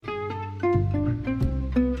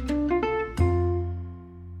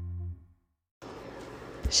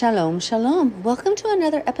Shalom, shalom. Welcome to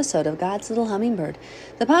another episode of God's Little Hummingbird,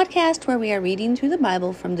 the podcast where we are reading through the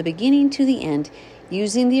Bible from the beginning to the end,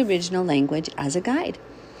 using the original language as a guide.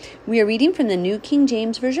 We are reading from the New King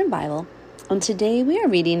James Version Bible, and today we are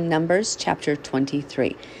reading Numbers chapter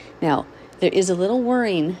 23. Now, there is a little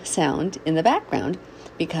whirring sound in the background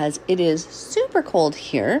because it is super cold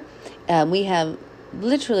here. We have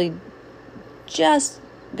literally just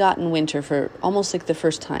gotten winter for almost like the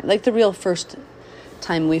first time, like the real first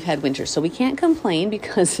time we've had winter. So we can't complain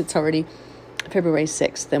because it's already February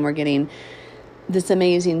 6th and we're getting this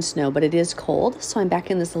amazing snow, but it is cold. So I'm back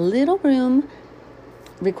in this little room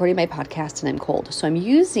recording my podcast and I'm cold. So I'm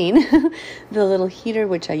using the little heater,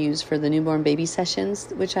 which I use for the newborn baby sessions,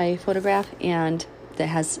 which I photograph, and that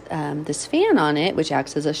has this fan on it, which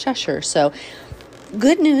acts as a shusher. So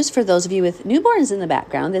good news for those of you with newborns in the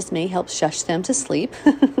background. This may help shush them to sleep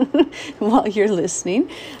while you're listening.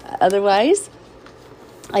 Otherwise,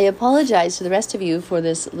 I apologize to the rest of you for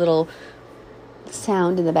this little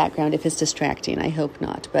sound in the background if it's distracting. I hope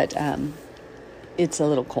not, but it's a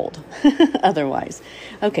little cold otherwise.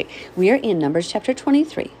 Okay, we are in Numbers chapter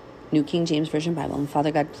 23, New King James Version Bible. And Father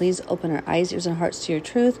God, please open our eyes, ears, and hearts to your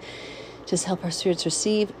truth. Just help our spirits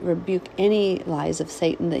rebuke any lies of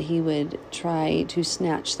Satan that he would try to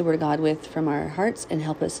snatch the word of God with from our hearts, and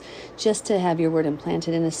help us just to have your word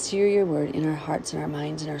implanted and to sear your word in our hearts and our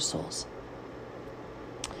minds and our souls.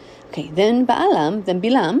 Okay, then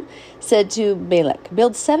Bilam said to Balak,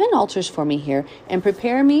 build 7 altars for me here and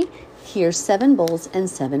prepare me here 7 bulls and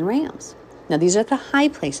 7 rams. Now, these are the high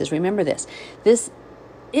places. Remember this.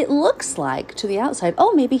 It looks like to the outside,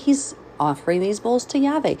 oh, maybe he's offering these bulls to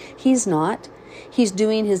Yahweh. He's not. He's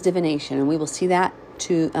doing his divination, and we will see that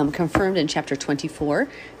confirmed in chapter 24.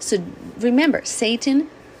 So remember, Satan,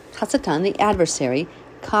 Hasatan, the adversary,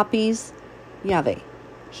 copies Yahweh.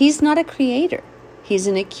 He's not a creator. He's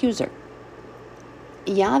an accuser.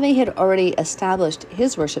 Yahweh had already established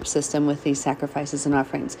his worship system with these sacrifices and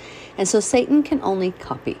offerings. And so Satan can only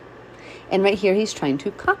copy. And right here he's trying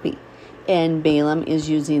to copy. And Balaam is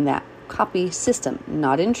using that copy system,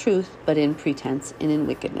 not in truth, but in pretense and in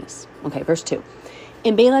wickedness. Okay, verse 2.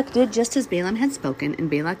 And Balak did just as Balaam had spoken,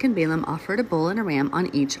 and Balak and Balaam offered a bull and a ram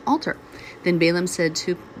on each altar. Then Balaam said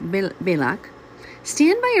to Balak,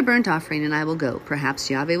 stand by your burnt offering, and I will go. Perhaps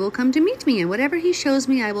Yahweh will come to meet me, and whatever he shows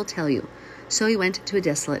me, I will tell you. So he went to a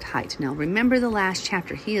desolate height. Now, remember the last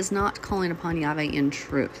chapter. He is not calling upon Yahweh in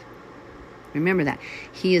truth. Remember that.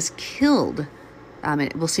 He is killed.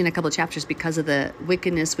 We'll see in a couple of chapters because of the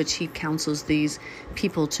wickedness which he counsels these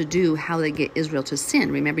people to do, how they get Israel to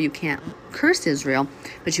sin. Remember, you can't curse Israel,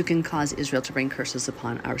 but you can cause Israel to bring curses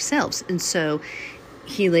upon ourselves. And so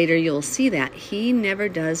you'll see that he never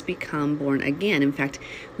does become born again. In fact,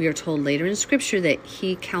 we are told later in Scripture that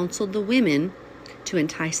he counseled the women to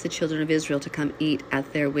entice the children of Israel to come eat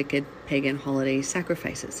at their wicked pagan holiday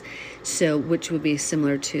sacrifices. So, which would be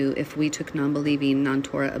similar to if we took non-believing,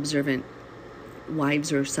 non-Torah observant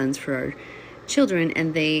wives or sons for our children,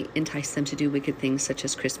 and they enticed them to do wicked things such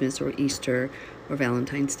as Christmas or Easter or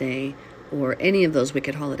Valentine's Day or any of those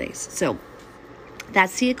wicked holidays. So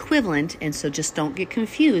that's the equivalent, and so just don't get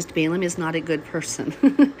confused. Balaam is not a good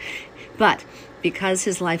person. But because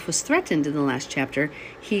his life was threatened in the last chapter,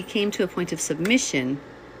 he came to a point of submission,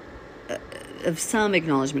 of some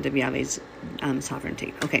acknowledgement of Yahweh's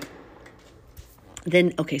sovereignty.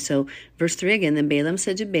 So verse 3 again, then Balaam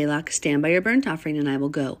said to Balak, stand by your burnt offering, and I will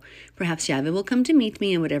go. Perhaps Yahweh will come to meet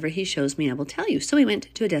me, and whatever he shows me, I will tell you. So he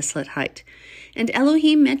went to a desolate height. And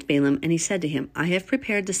Elohim met Balaam, and he said to him, I have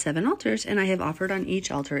prepared the 7 altars, and I have offered on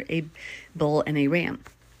each altar a bull and a ram.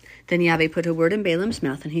 Then Yahweh put a word in Balaam's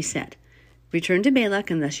mouth, and he said, return to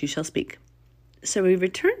Balak, and thus you shall speak. So he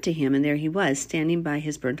returned to him, and there he was, standing by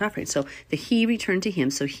his burnt offering. So he returned to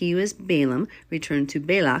him. So he was Balaam, returned to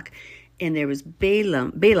Balak, and there was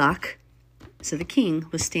Balak. So the king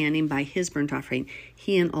was standing by his burnt offering,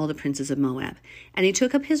 he and all the princes of Moab. And he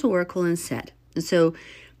took up his oracle and said, and so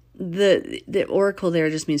the oracle there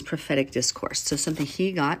just means prophetic discourse. So something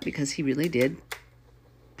he got because he really did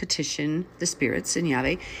petition the spirits in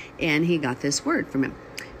Yahweh, and he got this word from him.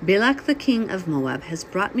 Balak the king of Moab has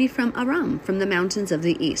brought me from Aram, from the mountains of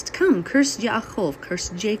the east. Come, curse Yaakov, curse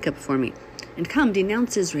Jacob for me, and come,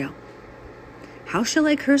 denounce Israel. How shall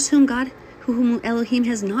I curse whom Elohim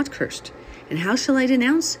has not cursed? And how shall I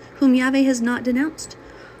denounce whom Yahweh has not denounced?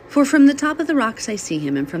 For from the top of the rocks I see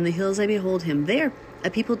him, and from the hills I behold him. There, a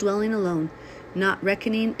people dwelling alone, not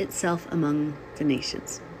reckoning itself among the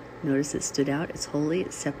nations. Notice it stood out. It's holy.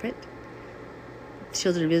 It's separate. The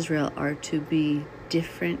children of Israel are to be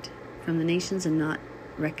different from the nations and not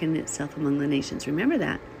reckon itself among the nations. Remember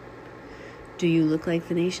that. Do you look like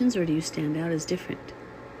the nations, or do you stand out as different?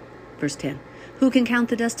 Verse 10. Who can count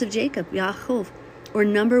the dust of Jacob, Yaakov, or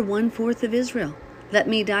number 1/4 of Israel? Let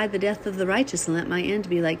me die the death of the righteous, and let my end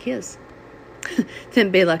be like his.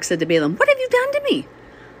 Then Balak said to Balaam, what have you done to me?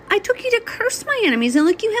 I took you to curse my enemies, and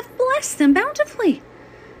look, you have blessed them bountifully.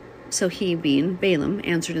 So he, being Balaam,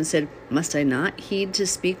 answered and said, must I not heed to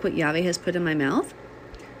speak what Yahweh has put in my mouth?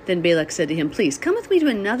 Then Balak said to him, please, come with me to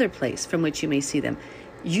another place from which you may see them.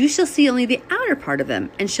 You shall see only the outer part of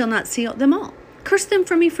them, and shall not see them all. Curse them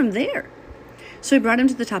for me from there. So he brought him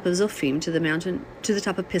to the top of Zophim, to the mountain, to the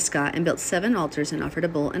top of Pisgah, and built 7 altars, and offered a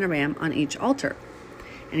bull and a ram on each altar.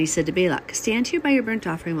 And he said to Balak, stand here by your burnt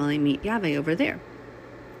offering while I meet Yahweh over there.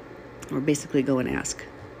 Or basically go and ask.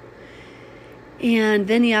 And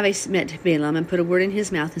then Yahweh met Balaam and put a word in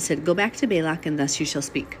his mouth and said, go back to Balak, and thus you shall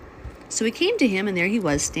speak. So he came to him, and there he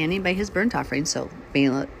was, standing by his burnt offering. So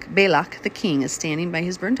Balak the king is standing by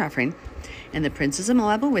his burnt offering, and the princes of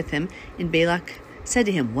Moab were with him. And Balak said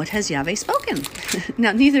to him, what has Yahweh spoken?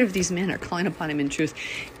 Now, neither of these men are calling upon him in truth.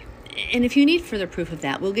 And if you need further proof of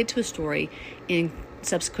that, we'll get to a story in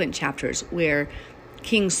subsequent chapters where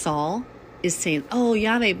King Saul is saying, oh,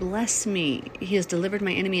 Yahweh bless me. He has delivered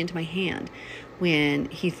my enemy into my hand, when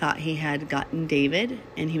he thought he had gotten David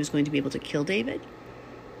and he was going to be able to kill David.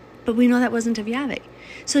 But we know that wasn't of Yahweh.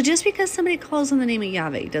 So just because somebody calls on the name of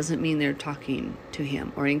Yahweh doesn't mean they're talking to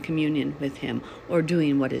him or in communion with him or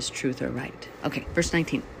doing what is truth or right. Okay, verse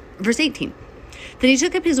 18. Then he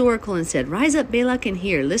took up his oracle and said, rise up, Balak, and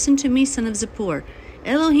hear. Listen to me, son of Zippor.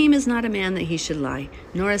 Elohim is not a man that he should lie,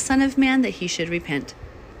 nor a son of man that he should repent.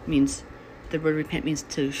 The word repent means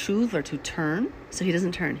to shuv, or to turn. So he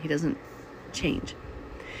doesn't turn. He doesn't change.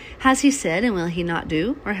 Has he said, and will he not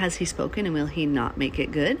do? Or has he spoken, and will he not make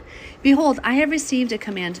it good? Behold, I have received a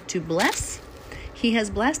command to bless. He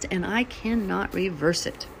has blessed, and I cannot reverse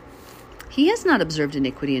it. He has not observed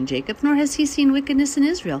iniquity in Jacob, nor has he seen wickedness in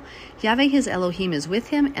Israel. Yahweh his Elohim is with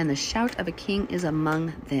him, and the shout of a king is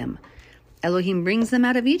among them. Elohim brings them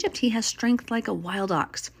out of Egypt. He has strength like a wild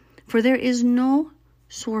ox. For there is no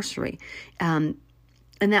sorcery.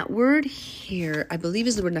 And that word here, I believe,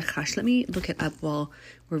 is the word nachash. Let me look it up while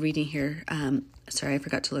we're reading here. Sorry, I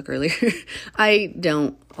forgot to look earlier. I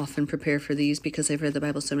don't often prepare for these because I've read the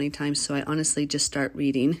Bible so many times, so I honestly just start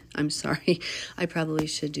reading. I'm sorry. I probably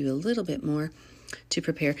should do a little bit more to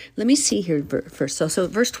prepare. Let me see here first. So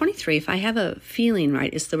verse 23, if I have a feeling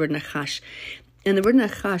right, it's the word nachash. And the word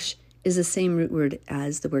nachash is the same root word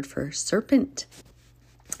as the word for serpent.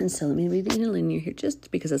 And so let me read the interlinear here just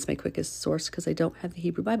because that's my quickest source because I don't have the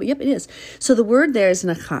Hebrew Bible. Yep, it is. So the word there is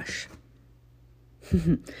nachash.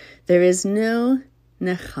 There is no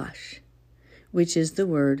nachash, which is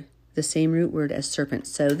the same root word as serpent.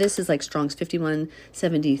 So this is like Strong's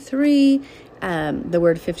 5173, the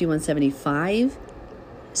word 5175.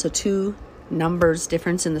 So 2 numbers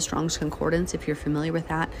difference in the Strong's Concordance, if you're familiar with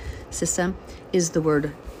that system, is the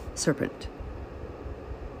word serpent.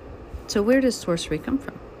 So where does sorcery come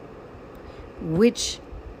from? Which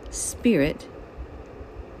spirit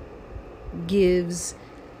gives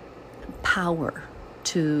power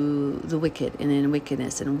to the wicked and in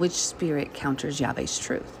wickedness, and which spirit counters Yahweh's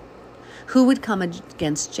truth? Who would come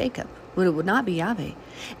against Jacob? It would not be Yahweh.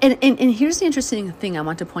 And here's the interesting thing I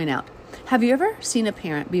want to point out. Have you ever seen a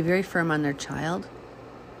parent be very firm on their child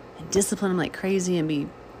and discipline them like crazy and be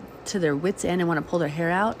to their wits' end and want to pull their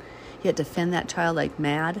hair out, yet defend that child like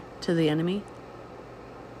mad to the enemy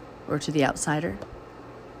or to the outsider?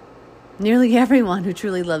 Nearly everyone who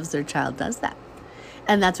truly loves their child does that.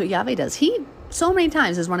 And that's what Yahweh does. He, so many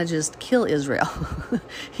times, has wanted to just kill Israel.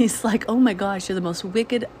 He's like, oh my gosh, you're the most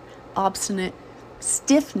wicked, obstinate,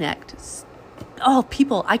 stiff-necked,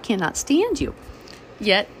 people, I cannot stand you.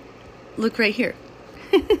 Yet, look right here.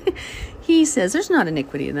 He says, there's not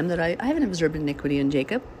iniquity in them, that I haven't observed iniquity in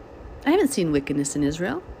Jacob. I haven't seen wickedness in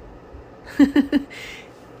Israel.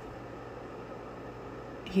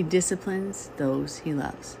 He disciplines those he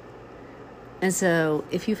loves. And so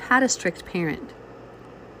if you've had a strict parent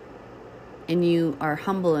and you are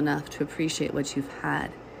humble enough to appreciate what you've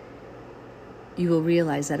had, you will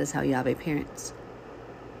realize that is how Yahweh parents.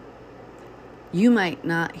 You might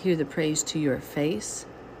not hear the praise to your face,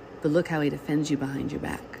 but look how he defends you behind your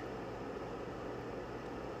back.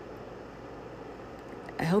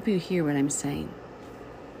 I hope you hear what I'm saying.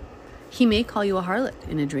 He may call you a harlot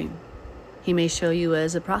in a dream. He may show you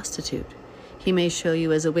as a prostitute. He may show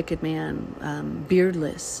you as a wicked man,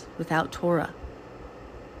 beardless, without Torah.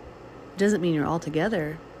 It doesn't mean you're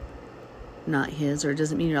altogether not his, or it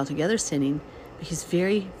doesn't mean you're altogether sinning, but he's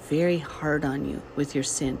very, very hard on you with your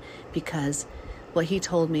sin, because what he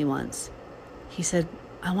told me once, he said,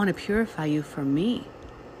 I want to purify you for me.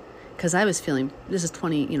 Because I was feeling, this is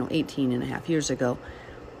 18 and a half years ago.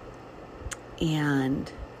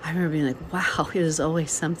 And I remember being like, wow, there's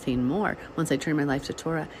always something more once I turned my life to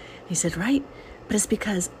Torah. He said, right, but it's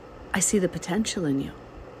because I see the potential in you.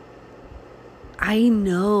 I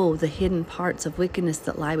know the hidden parts of wickedness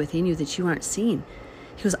that lie within you that you aren't seeing.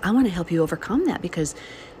 He goes, I want to help you overcome that because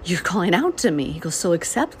you're calling out to me. He goes, so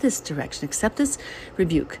accept this direction, accept this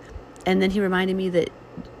rebuke. And then he reminded me that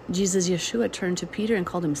Jesus, Yeshua, turned to Peter and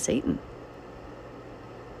called him Satan.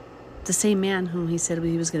 The same man whom he said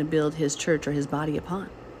he was going to build his church or his body upon.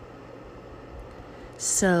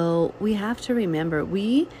 So we have to remember,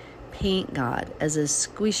 we paint God as a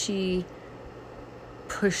squishy,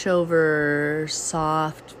 pushover,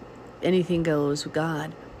 soft, anything goes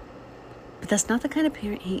God. But that's not the kind of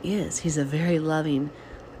parent he is. He's a very loving,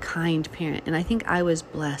 kind parent. And I think I was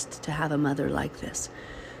blessed to have a mother like this,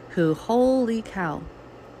 who, holy cow,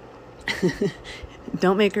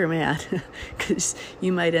 don't make her mad, because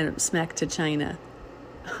you might end up smacked to China.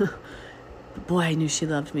 But boy, I knew she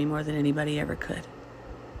loved me more than anybody ever could.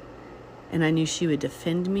 And I knew she would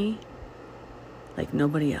defend me like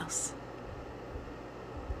nobody else.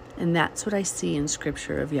 And that's what I see in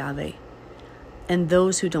Scripture of Yahweh. And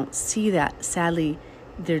those who don't see that, sadly,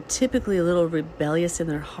 they're typically a little rebellious in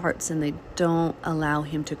their hearts, and they don't allow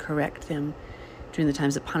him to correct them during the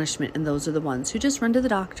times of punishment. And those are the ones who just run to the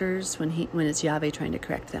doctors when it's Yahweh trying to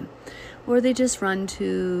correct them. Or they just run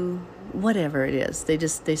to whatever it is.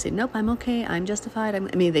 They say, nope, I'm okay, I'm justified.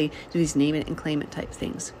 They do these name it and claim it type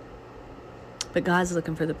things. But God's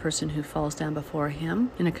looking for the person who falls down before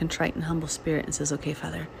him in a contrite and humble spirit and says, okay,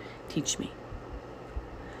 Father, teach me.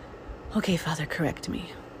 Okay, Father, correct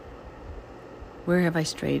me. Where have I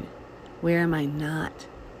strayed? Where am I not?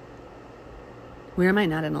 Where am I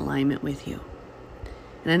not in alignment with you?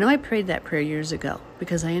 And I know I prayed that prayer years ago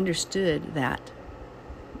because I understood that,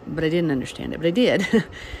 but I didn't understand it. But I did.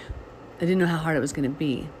 I didn't know how hard it was going to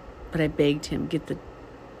be. But I begged him, get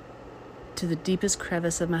to the deepest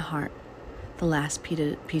crevice of my heart, the last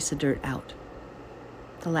piece of dirt out.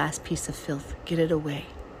 The last piece of filth, get it away.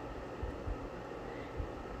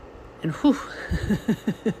 And whew,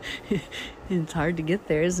 it's hard to get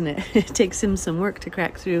there, isn't it? It takes him some work to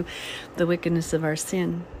crack through the wickedness of our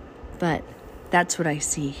sin. But that's what I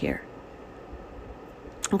see here.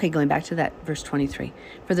 Okay, going back to that verse 23.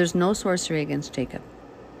 For there's no sorcery against Jacob.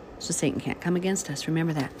 So Satan can't come against us.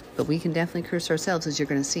 Remember that. But we can definitely curse ourselves, as you're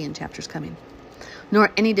going to see in chapters coming. Nor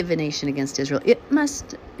any divination against Israel.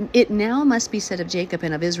 It now must be said of Jacob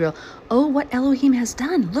and of Israel, oh, what Elohim has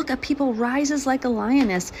done. Look, a people rises like a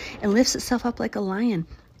lioness and lifts itself up like a lion.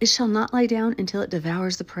 It shall not lie down until it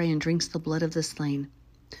devours the prey and drinks the blood of the slain.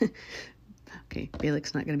 Okay,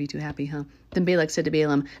 Balak's not going to be too happy, huh? Then Balak said to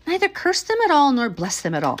Balaam, neither curse them at all nor bless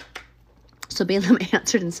them at all. So Balaam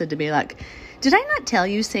answered and said to Balak, did I not tell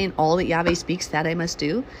you, saying all that Yahweh speaks, that I must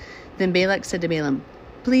do? Then Balak said to Balaam,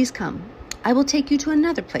 please come. I will take you to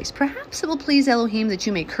another place. Perhaps it will please Elohim that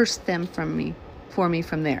you may curse them for me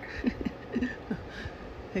from there.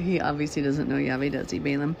 He obviously doesn't know Yahweh, does he,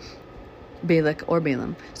 Balak or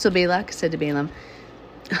Balaam. So Balak said to Balaam,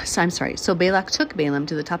 So Balak took Balaam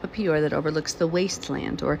to the top of Peor that overlooks the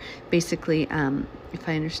wasteland, or basically, if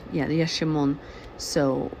I understand, the Yeshimon.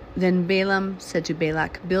 So then Balaam said to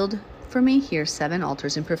Balak, build for me here 7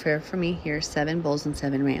 altars, and prepare for me here 7 bulls and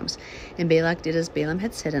 7 rams. And Balak did as Balaam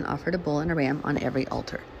had said, and offered a bull and a ram on every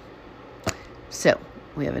altar. So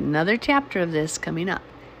we have another chapter of this coming up,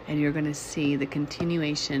 and you're going to see the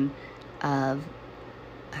continuation of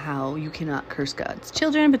how you cannot curse God's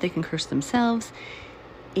children, but they can curse themselves.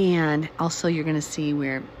 And also you're going to see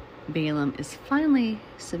where Balaam is finally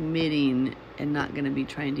submitting and not going to be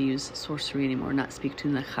trying to use sorcery anymore, not speak to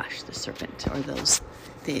Nachash, the serpent, or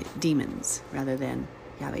the demons, rather than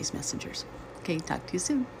Yahweh's messengers. Okay, talk to you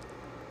soon.